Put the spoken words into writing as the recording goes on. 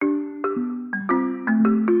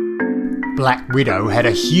Black Widow had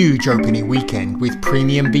a huge opening weekend with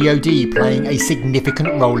premium VOD playing a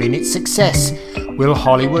significant role in its success. Will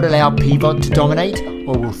Hollywood allow PVOD to dominate,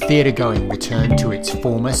 or will theatre-going return to its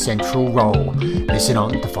former central role? Listen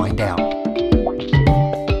on to find out.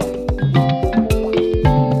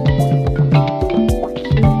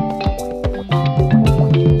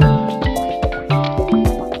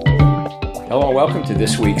 Welcome to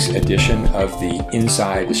this week's edition of the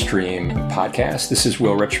Inside the Stream podcast. This is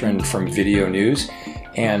Will Richmond from Video News,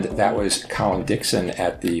 and that was Colin Dixon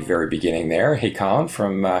at the very beginning there. Hey, Colin,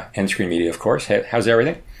 from Endscreen Media, of course. How's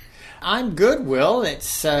everything? I'm good, Will.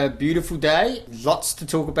 It's a beautiful day. Lots to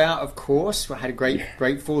talk about, of course. I had a great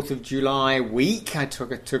 4th of July week. I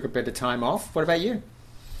took a bit of time off. What about you?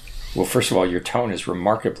 Well, first of all, your tone is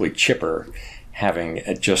remarkably chipper, having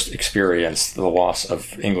just experienced the loss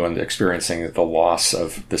of England, experiencing the loss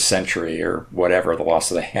of the century or whatever, the loss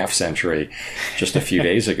of the half century just a few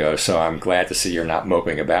days ago. So I'm glad to see you're not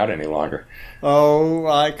moping about any longer. Oh,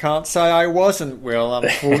 I can't say I wasn't, Will,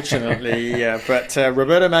 unfortunately. But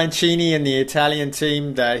Roberto Mancini and the Italian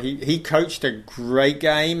team, he coached a great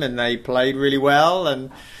game and they played really well and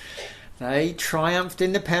they triumphed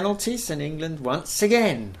in the penalties, and England once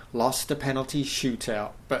again lost the penalty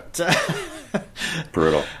shootout. But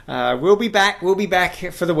brutal. We'll be back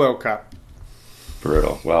for the World Cup.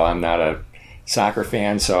 Brutal. Well, I'm not a soccer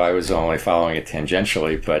fan, so I was only following it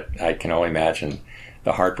tangentially, but I can only imagine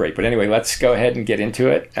the heartbreak. But anyway, let's go ahead and get into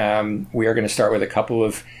it. We are going to start with a couple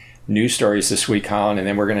of news stories this week, Colin, and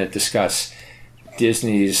then we're going to discuss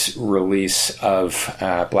Disney's release of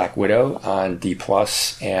Black Widow on D+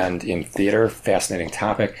 and in theater. Fascinating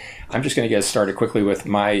topic. I'm just going to get started quickly with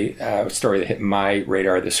my story that hit my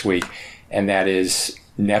radar this week, and that is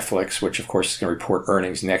Netflix, which of course is going to report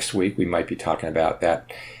earnings next week. We might be talking about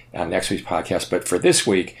that on next week's podcast. But for this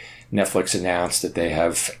week, Netflix announced that they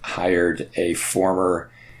have hired a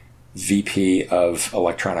former VP of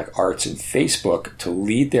Electronic Arts in Facebook to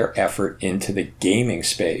lead their effort into the gaming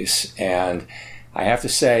space. And I have to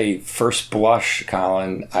say, first blush,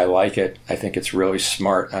 Colin, I like it. I think it's really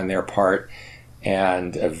smart on their part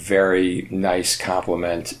and a very nice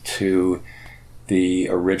compliment to the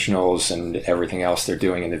originals and everything else they're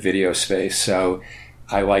doing in the video space. So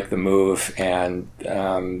I like the move, and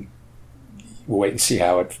we'll wait and see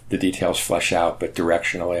how the details flesh out. But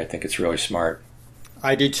directionally, I think it's really smart.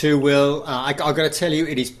 I do too, Will. I've got to tell you,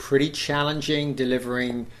 it is pretty challenging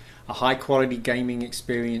delivering a high-quality gaming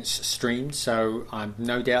experience streamed. So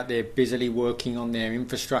no doubt they're busily working on their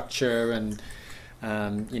infrastructure and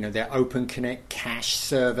their OpenConnect cache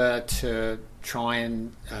server to try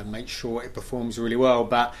and make sure it performs really well.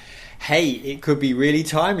 But hey, it could be really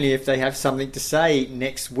timely if they have something to say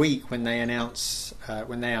next week when they announce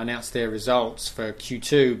their results for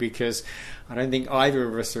Q2, because I don't think either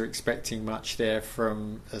of us are expecting much there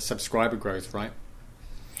from subscriber growth, right?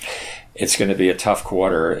 It's going to be a tough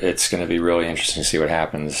quarter. It's going to be really interesting to see what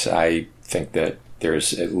happens. I think that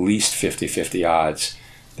there's at least 50-50 odds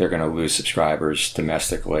they're going to lose subscribers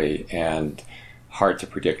domestically, and hard to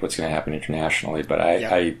predict what's going to happen internationally. But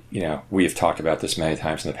we have talked about this many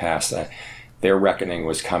times in the past. Their reckoning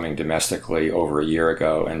was coming domestically over a year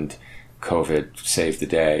ago, and COVID saved the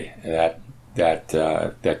day.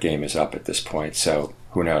 That game is up at this point. So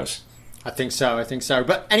who knows? I think so.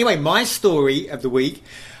 But anyway, my story of the week,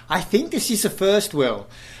 I think this is the first, Will.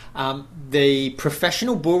 The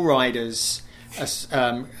Professional Bull Riders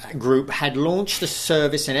group had launched a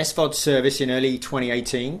service, an SVOD service in early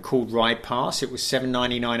 2018 called Ride Pass. It was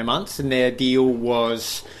 $7.99 a month, and their deal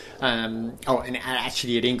was, and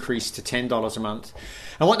actually it increased to $10 a month.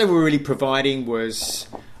 And what they were really providing was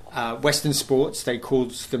Western sports. They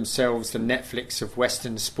called themselves the Netflix of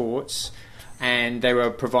Western sports. And they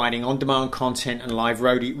were providing on-demand content and live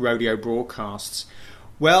rodeo broadcasts.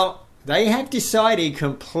 Well, they have decided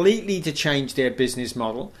completely to change their business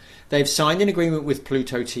model. They've signed an agreement with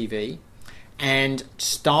Pluto TV, and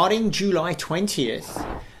starting July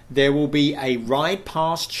 20th, there will be a Ride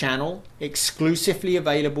Pass channel exclusively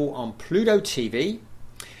available on Pluto TV,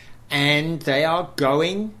 and they are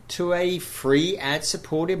going to a free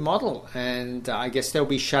ad-supported model. And I guess they'll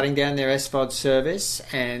be shutting down their SVOD service,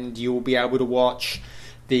 and you'll be able to watch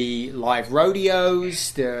the live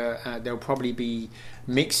rodeos. They'll probably be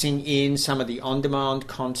mixing in some of the on-demand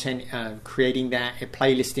content, playlisting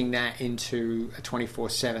that into a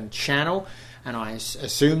 24/7 channel. And I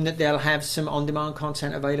assume that they'll have some on-demand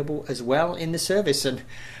content available as well in the service. And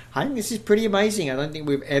I think this is pretty amazing. I don't think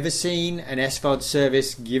we've ever seen an SVOD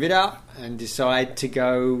service give it up and decide to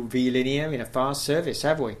go V-linear in a fast service,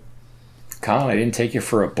 have we? Colin, I didn't take you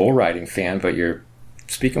for a bull riding fan, but you're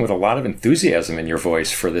speaking with a lot of enthusiasm in your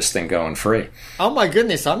voice for this thing going free. Oh my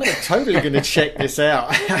goodness, I'm totally going to check this out.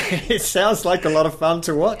 It sounds like a lot of fun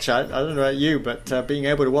to watch. I don't know about you, but being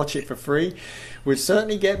able to watch it for free would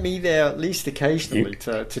certainly get me there at least occasionally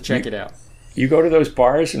to check it out. You go to those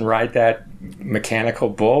bars and ride that mechanical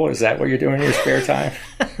bull? Is that what you're doing in your spare time?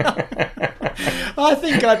 I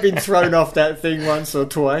think I've been thrown off that thing once or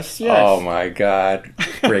twice, yes. Oh, my God.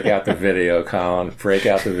 Break out the video, Colin. Break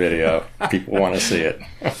out the video. People want to see it.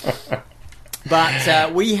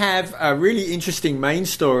 But we have a really interesting main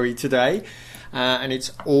story today, and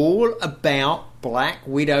it's all about Black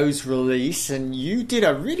Widow's release. And you did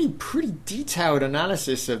a really pretty detailed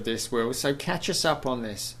analysis of this, Will, so catch us up on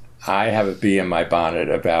this. I have a bee in my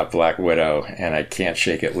bonnet about Black Widow, and I can't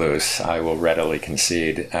shake it loose. I will readily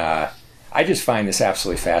concede. I just find this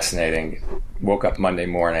absolutely fascinating. Woke up Monday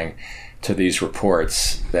morning to these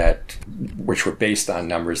reports which were based on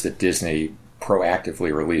numbers that Disney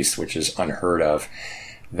proactively released, which is unheard of,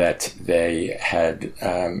 that they had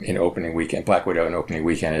in opening weekend, Black Widow in opening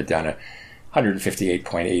weekend had done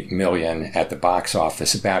 $158.8 million at the box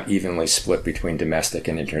office, about evenly split between domestic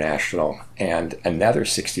and international, and another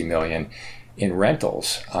 $60 million in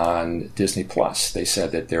rentals on Disney Plus. They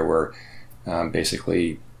said that there were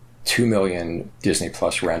basically 2 million Disney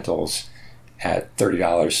Plus rentals at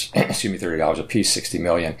 $30 a piece, 60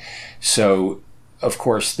 million. So, of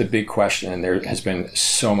course, the big question, and there has been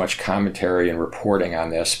so much commentary and reporting on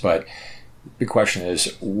this, but the big question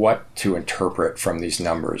is what to interpret from these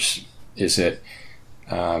numbers. Is it,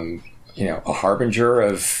 a harbinger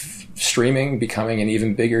of streaming becoming an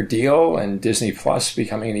even bigger deal and Disney Plus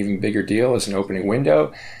becoming an even bigger deal as an opening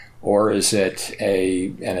window? Or is it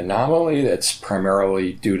an anomaly that's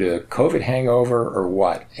primarily due to COVID hangover or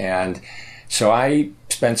what? And so I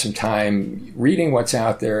spent some time reading what's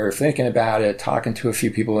out there, thinking about it, talking to a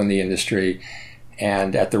few people in the industry,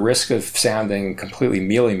 and at the risk of sounding completely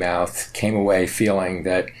mealy-mouthed, came away feeling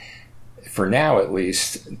that, for now at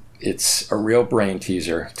least, it's a real brain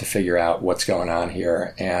teaser to figure out what's going on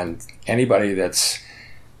here. And anybody that's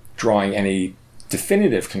drawing any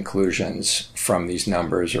definitive conclusions from these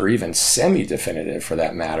numbers, or even semi-definitive for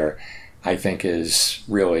that matter, I think is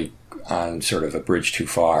really on sort of a bridge too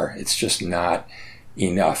far. It's just not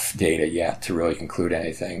enough data yet to really conclude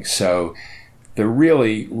anything. So the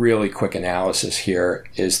really, really quick analysis here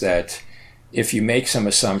is that if you make some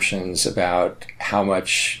assumptions about how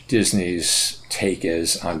much Disney's take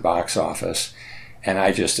is on box office, and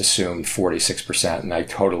I just assumed 46%, and I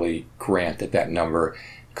totally grant that number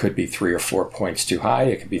could be 3 or 4 points too high,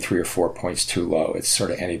 it could be 3 or 4 points too low. It's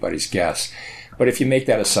sort of anybody's guess. But if you make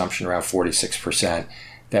that assumption around 46%,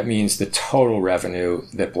 that means the total revenue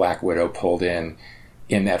that Black Widow pulled in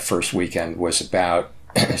that first weekend was about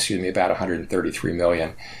 $133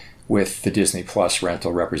 million, with the Disney Plus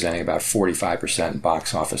rental representing about 45% in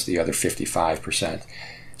box office, the other 55%.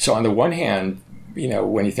 So on the one hand,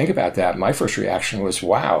 when you think about that, my first reaction was,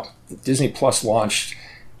 wow, Disney Plus launched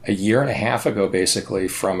a year and a half ago, basically,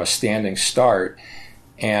 from a standing start,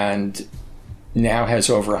 and now has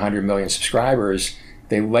over 100 million subscribers.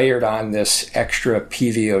 They layered on this extra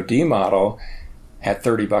PVOD model at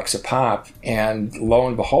 $30 a pop, and lo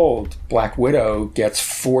and behold, Black Widow gets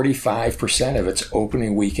 45% of its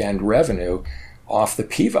opening weekend revenue off the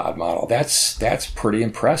PVOD model. That's pretty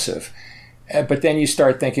impressive. But then you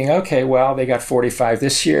start thinking, okay, well, they got 45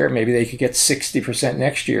 this year. Maybe they could get 60%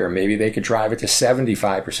 next year. Maybe they could drive it to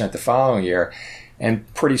 75% the following year.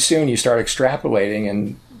 And pretty soon you start extrapolating,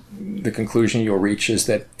 and the conclusion you'll reach is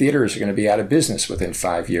that theaters are going to be out of business within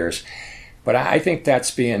 5 years. But I think that's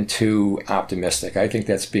being too optimistic. I think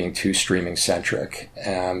that's being too streaming-centric.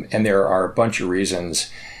 And there are a bunch of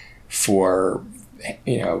reasons for,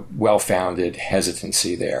 well-founded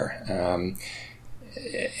hesitancy there.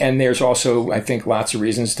 And there's also, I think, lots of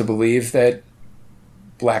reasons to believe that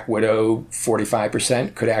Black Widow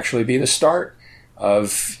 45% could actually be the start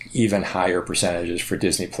of even higher percentages for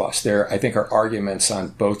Disney Plus. There, I think, are arguments on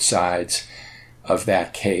both sides of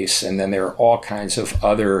that case. And then there are all kinds of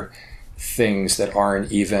other things that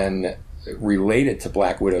aren't even related to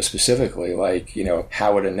Black Widow specifically, like,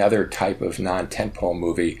 how would another type of non-tentpole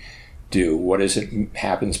movie do? What is it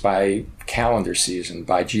happens by calendar season,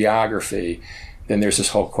 by geography? Then there's this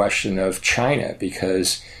whole question of China,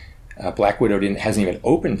 because Black Widow hasn't even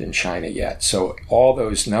opened in China yet. So all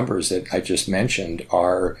those numbers that I just mentioned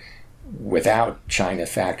are without China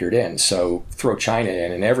factored in. So throw China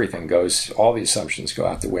in and everything goes, all the assumptions go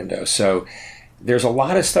out the window. So there's a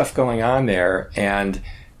lot of stuff going on there, and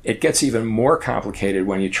it gets even more complicated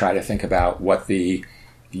when you try to think about what the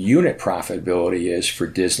unit profitability is for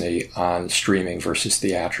Disney on streaming versus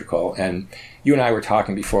theatrical. And you and I were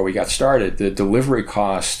talking before we got started, the delivery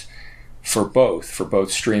cost for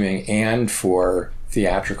both streaming and for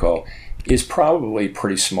theatrical is probably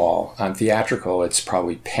pretty small. On theatrical, it's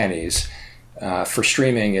probably pennies. For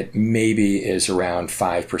streaming, it maybe is around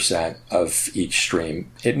 5% of each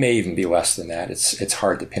stream. It may even be less than that. It's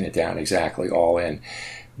hard to pin it down exactly all in.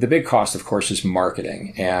 The big cost, of course, is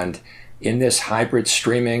marketing. And in this hybrid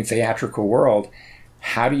streaming theatrical world,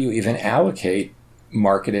 how do you even allocate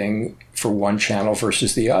marketing for one channel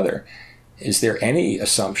versus the other? Is there any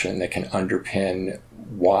assumption that can underpin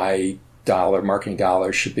why marketing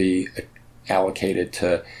dollars should be allocated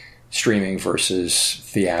to streaming versus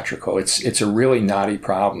theatrical? It's a really knotty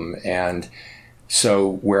problem. And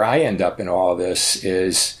so where I end up in all of this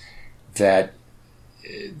is that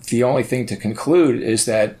the only thing to conclude is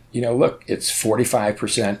that, look, it's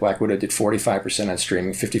 45%. Black Widow did 45% on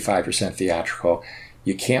streaming, 55% theatrical.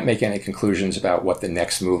 You can't make any conclusions about what the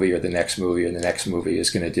next movie or the next movie or the next movie is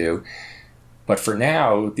going to do. But for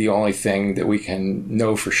now, the only thing that we can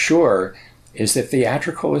know for sure is that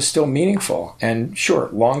theatrical is still meaningful. And sure,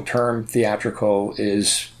 long-term theatrical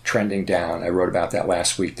is trending down. I wrote about that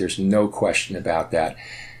last week. There's no question about that.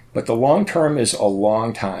 But the long term is a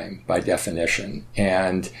long time by definition.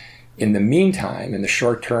 And in the meantime, in the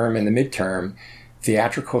short term and the midterm,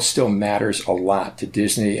 theatrical still matters a lot to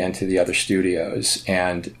Disney and to the other studios.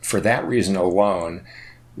 And for that reason alone,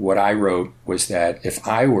 what I wrote was that if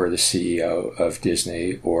I were the CEO of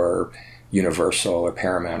Disney or Universal or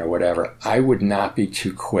Paramount or whatever, I would not be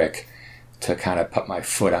too quick to kind of put my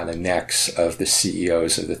foot on the necks of the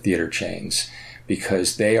CEOs of the theater chains,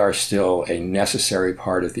 because they are still a necessary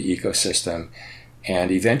part of the ecosystem. And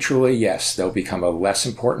eventually, yes, they'll become a less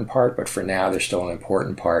important part, but for now, they're still an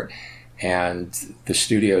important part. And the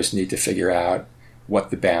studios need to figure out what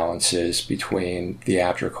the balance is between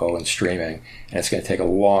theatrical and streaming. And it's going to take a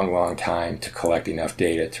long, long time to collect enough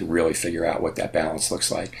data to really figure out what that balance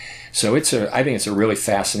looks like. So I think it's a really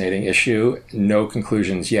fascinating issue. No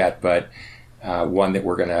conclusions yet, but one that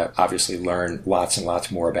we're going to obviously learn lots and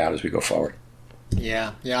lots more about as we go forward.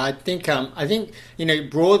 Yeah. I think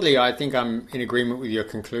broadly, I think I'm in agreement with your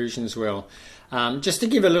conclusions, Will. Just to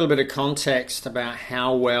give a little bit of context about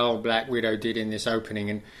how well Black Widow did in this opening,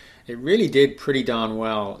 and it really did pretty darn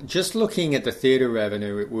well. Just looking at the theater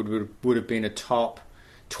revenue, it would have been a top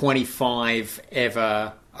 25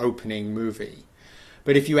 ever opening movie.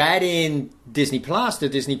 But if you add in Disney Plus, the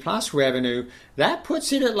Disney Plus revenue, that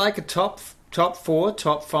puts it at like a top 4,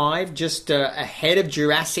 top 5, just ahead of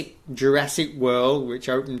Jurassic World, which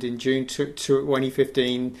opened in June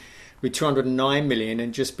 2015 with 209 million,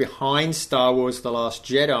 and just behind Star Wars: The Last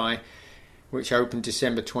Jedi, which opened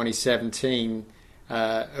December 2017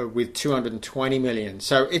 with 220 million.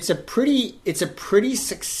 So it's a pretty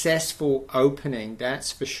successful opening,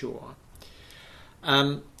 that's for sure.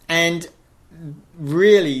 And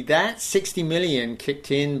really, that 60 million kicked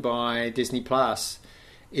in by Disney Plus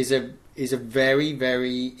is a very,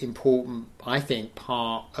 very important, I think,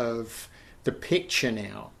 part of the picture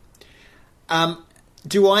now.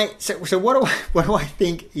 So what do I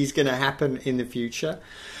think is going to happen in the future?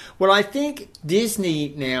 Well, I think Disney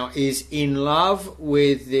now is in love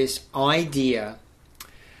with this idea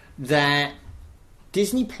that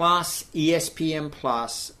Disney Plus, ESPN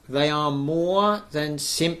Plus, they are more than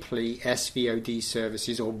simply SVOD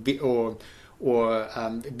services or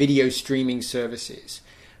video streaming services.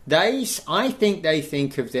 I think they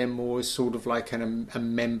think of them more as sort of like a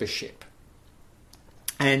membership.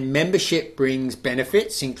 And membership brings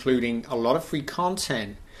benefits, including a lot of free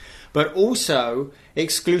content, but also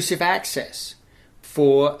exclusive access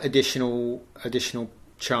for additional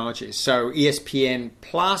charges. So ESPN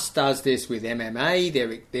Plus does this with MMA.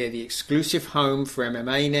 They're the exclusive home for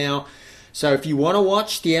MMA now. So if you want to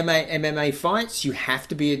watch the MMA fights, you have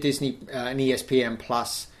to be an ESPN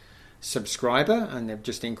Plus subscriber, and they've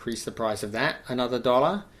just increased the price of that another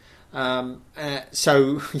 $1.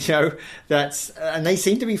 So that's, and they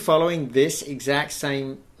seem to be following this exact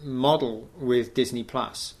same model with Disney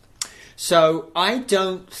Plus. So I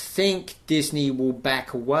don't think Disney will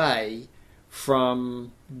back away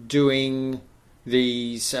from doing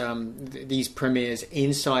these premieres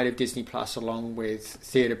inside of Disney Plus along with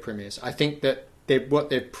theater premieres. I think that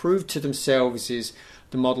what they've proved to themselves is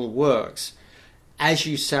the model works. As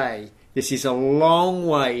you say, this is a long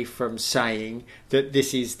way from saying that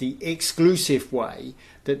this is the exclusive way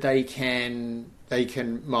that they can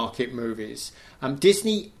market movies.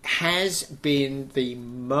 Disney has been the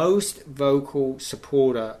most vocal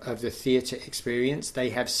supporter of the theatre experience. They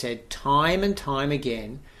have said time and time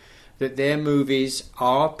again that their movies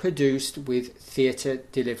are produced with theatre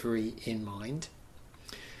delivery in mind.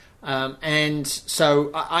 And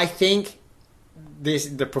so I think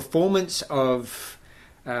the performance of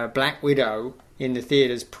Black Widow in the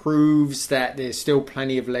theaters proves that there's still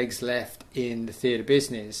plenty of legs left in the theater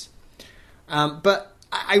business. But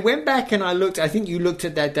I went back and I looked. I think you looked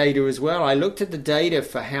at that data as well. I looked at the data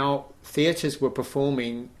for how theaters were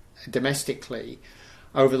performing domestically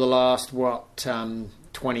over the last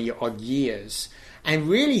 20 odd years, and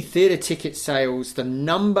really theater ticket sales, the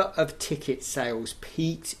number of ticket sales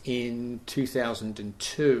peaked in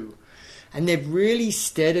 2002, and they've really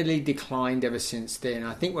steadily declined ever since then.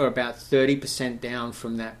 I think we're about 30% down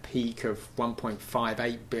from that peak of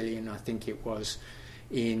 1.58 billion, I think it was,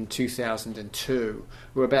 in 2002.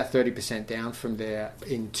 We're about 30% down from there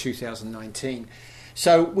in 2019.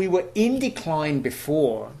 So we were in decline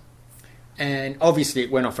before, and obviously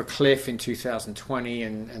it went off a cliff in 2020,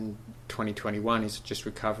 and 2021 is just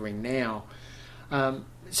recovering now.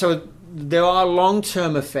 So there are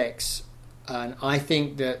long-term effects, and I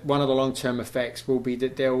think that one of the long-term effects will be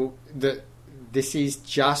that this is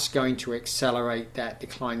just going to accelerate that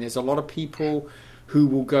decline. There's a lot of people who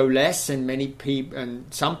will go less, and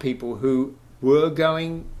some people who were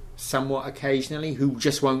going somewhat occasionally who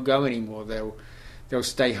just won't go anymore. They'll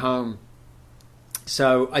stay home.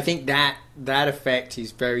 So I think that effect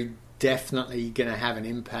is very definitely going to have an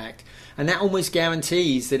impact, and that almost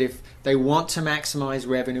guarantees that if they want to maximize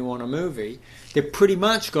revenue on a movie, they've pretty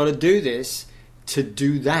much got to do this to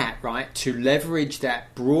do that, right? To leverage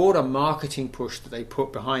that broader marketing push that they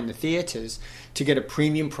put behind the theaters to get a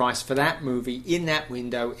premium price for that movie in that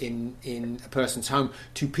window in a person's home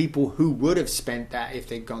to people who would have spent that if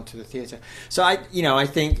they'd gone to the theater. So I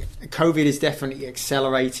think COVID has definitely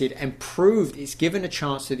accelerated and it's given a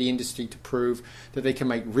chance to the industry to prove that they can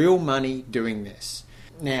make real money doing this.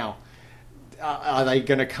 Now, are they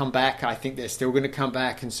going to come back? I think they're still going to come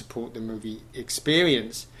back and support the movie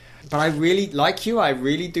experience. But I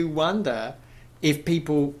really do wonder if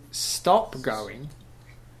people stop going,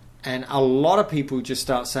 and a lot of people just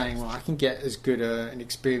start saying, well, I can get as good an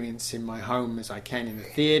experience in my home as I can in the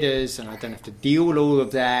theaters, and I don't have to deal with all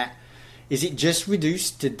of that. Is it just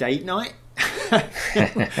reduced to date night?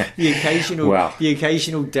 the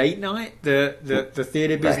occasional date night the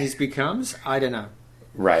theater business becomes? I don't know.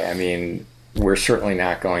 Right. I mean, we're certainly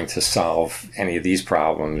not going to solve any of these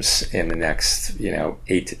problems in the next,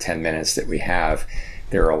 8 to 10 minutes that we have.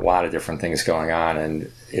 There are a lot of different things going on,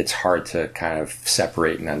 and it's hard to kind of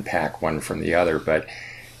separate and unpack one from the other. But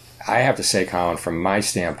I have to say, Colin, from my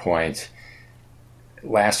standpoint,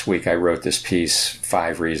 last week I wrote this piece,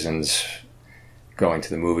 5 Reasons Going to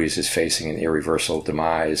the Movies is Facing an Irreversible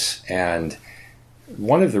Demise. And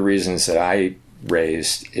one of the reasons that I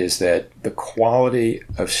raised is that the quality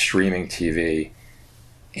of streaming TV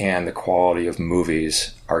and the quality of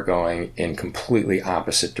movies are going in completely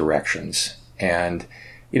opposite directions. And,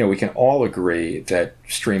 we can all agree that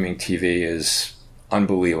streaming TV is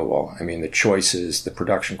unbelievable. I mean, the choices, the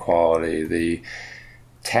production quality, the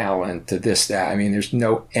talent, the this, that. I mean, there's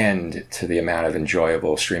no end to the amount of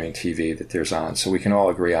enjoyable streaming TV that there's on. So we can all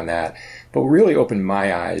agree on that. But what really opened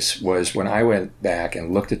my eyes was when I went back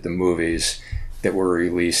and looked at the movies that were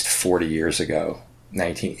released 40 years ago,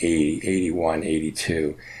 1980, 81,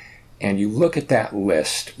 82. And you look at that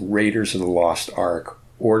list, Raiders of the Lost Ark,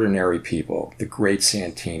 Ordinary People, The Great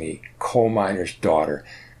Santini, Coal Miner's Daughter,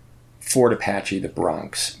 Fort Apache, The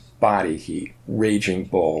Bronx, Body Heat, Raging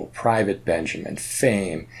Bull, Private Benjamin,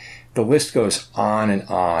 Fame. The list goes on and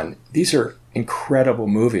on. These are incredible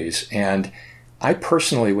movies, and I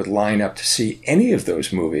personally would line up to see any of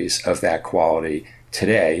those movies of that quality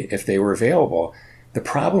today if they were available. The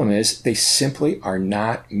problem is they simply are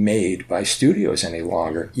not made by studios any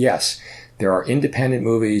longer. Yes, there are independent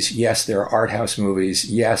movies. Yes, there are art house movies.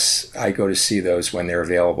 Yes, I go to see those when they're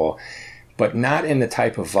available, but not in the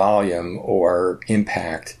type of volume or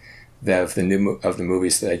impact of the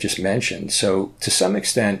movies that I just mentioned. So to some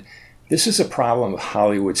extent, this is a problem of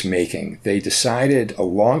Hollywood's making. They decided a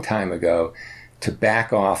long time ago to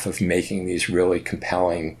back off of making these really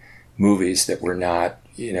compelling movies that were not,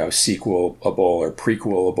 sequelable or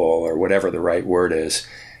prequelable or whatever the right word is.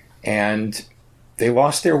 And they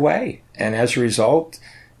lost their way. And as a result,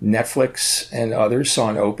 Netflix and others saw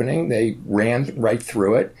an opening. They ran right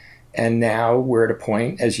through it. And now we're at a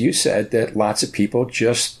point, as you said, that lots of people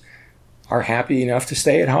just are happy enough to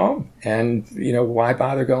stay at home. And, why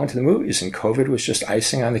bother going to the movies? And COVID was just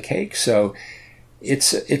icing on the cake. So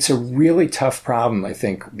it's a really tough problem, I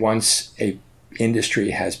think, once a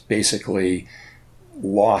industry has basically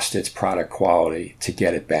lost its product quality to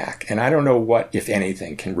get it back. And I don't know what, if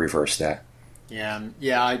anything, can reverse that.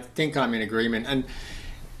 Yeah, I think I'm in agreement.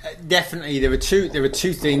 Definitely, there were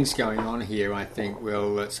two things going on here. I think,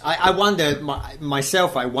 Will. I wonder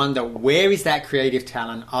myself. I wonder, where is that creative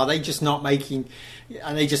talent? Are they just not making?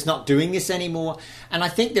 Are they just not doing this anymore? And I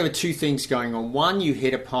think there are two things going on. One, you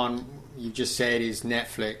hit upon, you just said, is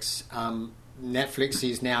Netflix. Netflix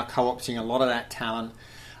is now co-opting a lot of that talent,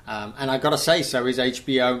 and I've got to say, so is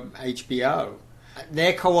HBO. HBO,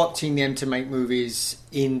 they're co-opting them to make movies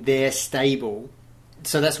in their stable.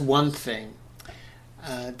 So that's one thing.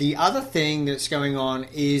 The other thing that's going on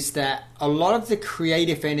is that a lot of the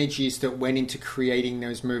creative energies that went into creating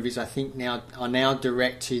those movies, I think are now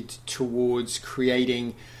directed towards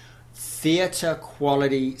creating theatre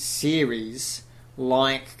quality series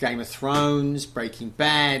like Game of Thrones, Breaking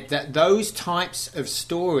Bad, those types of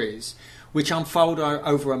stories which unfold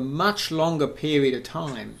over a much longer period of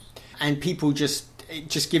time, and it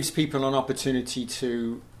just gives people an opportunity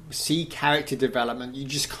to see character development you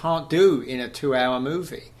just can't do in a 2-hour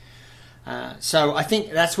movie. So I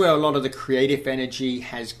think that's where a lot of the creative energy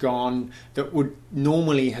has gone that would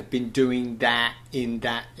normally have been doing that in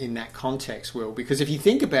that context, Will. Because if you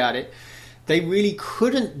think about it, they really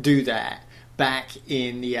couldn't do that back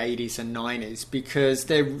in the 80s and 90s because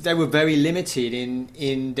they were very limited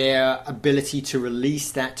in their ability to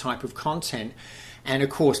release that type of content. And of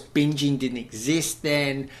course, binging didn't exist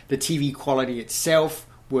then. The TV quality itself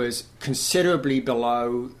was considerably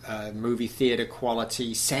below movie theater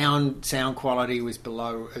quality. Sound quality was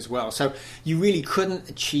below as well. So you really couldn't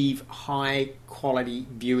achieve high quality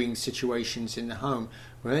viewing situations in the home.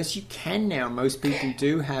 Whereas you can now. Most people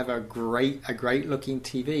do have a great looking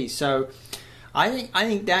TV. So I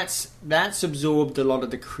think that's absorbed a lot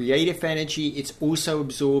of the creative energy. It's also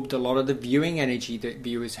absorbed a lot of the viewing energy that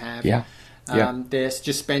viewers have. Yeah. They're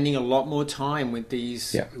just spending a lot more time with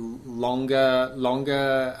these longer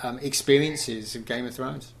experiences of Game of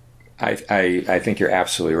Thrones. I think you're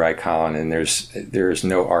absolutely right, Colin, and there's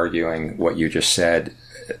no arguing what you just said.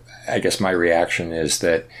 I guess my reaction is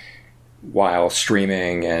that while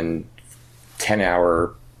streaming and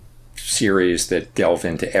 10-hour series that delve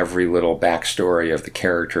into every little backstory of the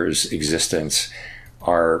character's existence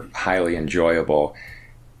are highly enjoyable,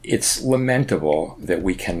 it's lamentable that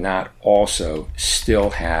we cannot also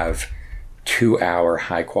still have 2-hour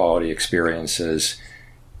high-quality experiences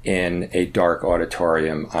in a dark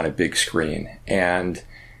auditorium on a big screen. And,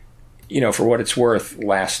 for what it's worth,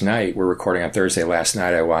 last night, we're recording on Thursday, last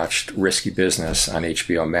night I watched Risky Business on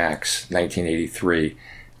HBO Max, 1983,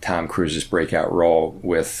 Tom Cruise's breakout role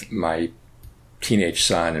with my teenage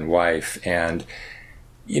son and wife. And,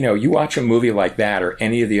 you watch a movie like that or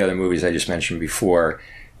any of the other movies I just mentioned before,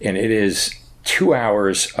 and it is 2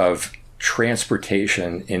 hours of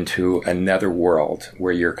transportation into another world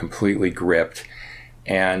where you're completely gripped.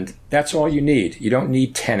 And that's all you need. You don't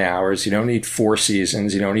need 10 hours. You don't need 4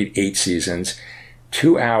 seasons. You don't need 8 seasons.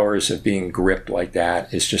 2 hours of being gripped like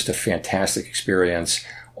that is just a fantastic experience,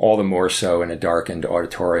 all the more so in a darkened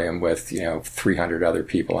auditorium with, 300 other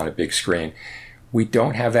people on a big screen. We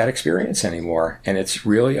don't have that experience anymore. And it's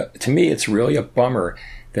really, to me, it's really a bummer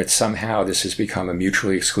that somehow this has become a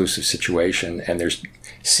mutually exclusive situation, and there's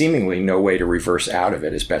seemingly no way to reverse out of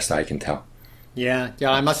it, as best I can tell. Yeah.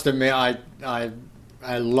 I must admit, I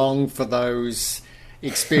long for those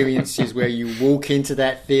experiences where you walk into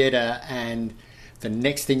that theater and the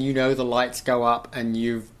next thing you know, the lights go up and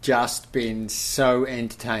you've just been so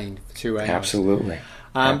entertained for 2 hours. Absolutely.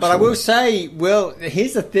 But I will say, Will,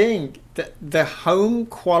 here's the thing. The home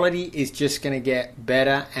quality is just going to get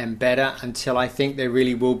better and better until I think there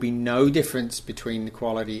really will be no difference between the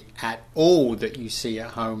quality at all that you see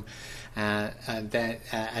at home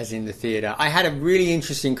as in the theatre. I had a really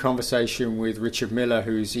interesting conversation with Richard Miller,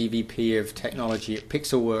 who's EVP of Technology at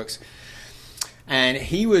Pixelworks, and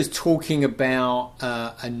he was talking about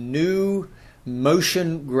a new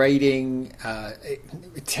motion grading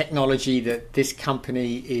technology that this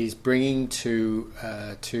company is bringing to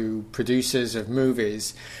producers of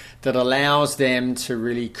movies that allows them to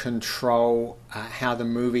really control how the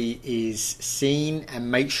movie is seen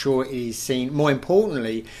and make sure it is seen. More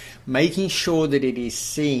importantly, making sure that it is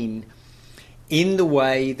seen in the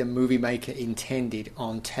way the movie maker intended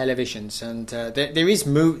on televisions. And there is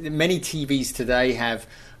many TVs today have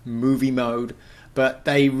movie mode, but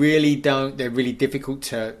they really don't. They're really difficult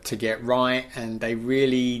to get right, and they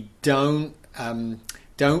really don't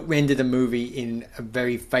render the movie in a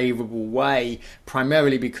very favorable way,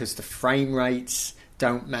 primarily because the frame rates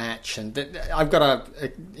don't match. And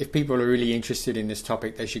if people are really interested in this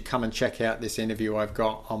topic, they should come and check out this interview I've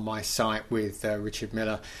got on my site with Richard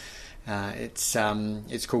Miller. It's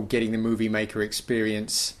called Getting the Movie Maker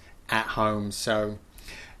Experience at Home. So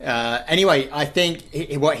Anyway, I think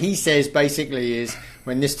what he says basically is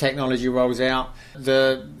when this technology rolls out,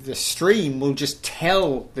 the stream will just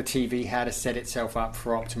tell the TV how to set itself up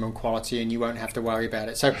for optimum quality, and you won't have to worry about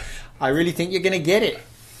it. So I really think you're going to get it.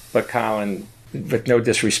 But Colin, with no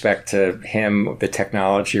disrespect to him, the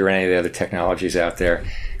technology, or any of the other technologies out there,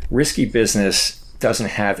 Risky Business doesn't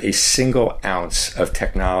have a single ounce of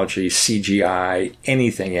technology, CGI,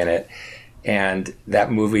 anything in it. And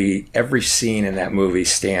that movie, every scene in that movie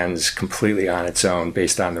stands completely on its own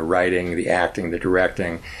based on the writing, the acting, the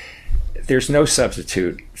directing. There's no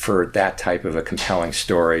substitute for that type of a compelling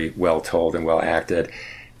story, well told and well acted.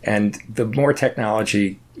 And the more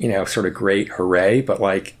technology, sort of great, hooray, but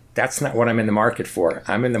like, that's not what I'm in the market for.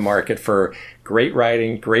 I'm in the market for great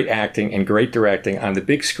writing, great acting, and great directing on the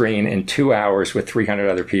big screen in 2 hours with 300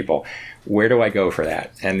 other people. Where do I go for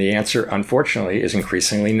that? And the answer, unfortunately, is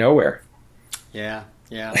increasingly nowhere. Yeah.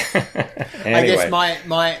 Anyway. I guess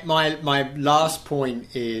my last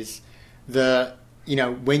point is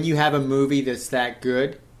when you have a movie that's that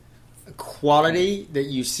good, quality that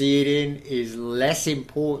you see it in is less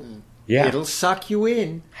important. Yeah. It'll suck you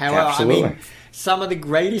in. However, Absolutely. Some of the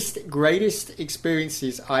greatest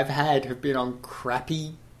experiences I've had have been on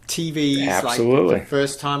crappy TVs. Absolutely. Like the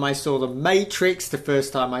first time I saw The Matrix, the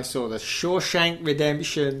first time I saw The Shawshank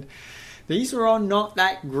Redemption. These were on not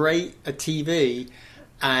that great a TV,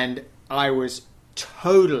 and I was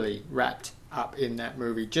totally wrapped up in that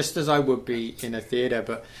movie, just as I would be in a theater.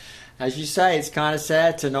 But as you say, it's kind of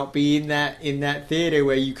sad to not be in that theater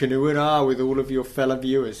where you can ooh and ah with all of your fellow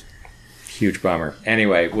viewers. Huge bummer.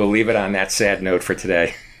 Anyway, we'll leave it on that sad note for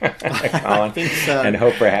today, Colin. I think so. And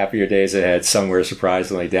hope for happier days ahead somewhere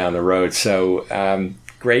surprisingly down the road. So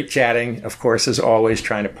great chatting, of course, as always,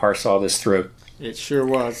 trying to parse all this through. It sure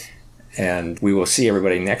was. And we will see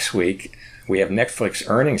everybody next week. We have Netflix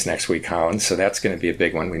earnings next week, Colin, so that's going to be a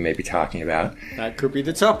big one we may be talking about. That could be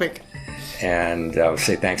the topic. And I'll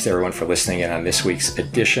say thanks to everyone for listening in on this week's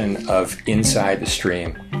edition of Inside the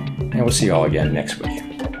Stream. And we'll see you all again next week.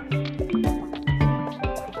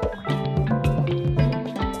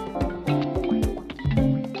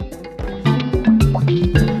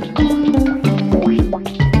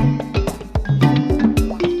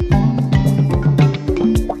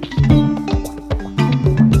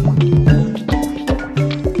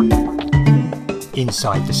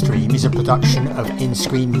 Inside the Stream is a production of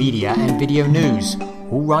InScreen Media and Video News.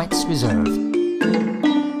 All rights reserved.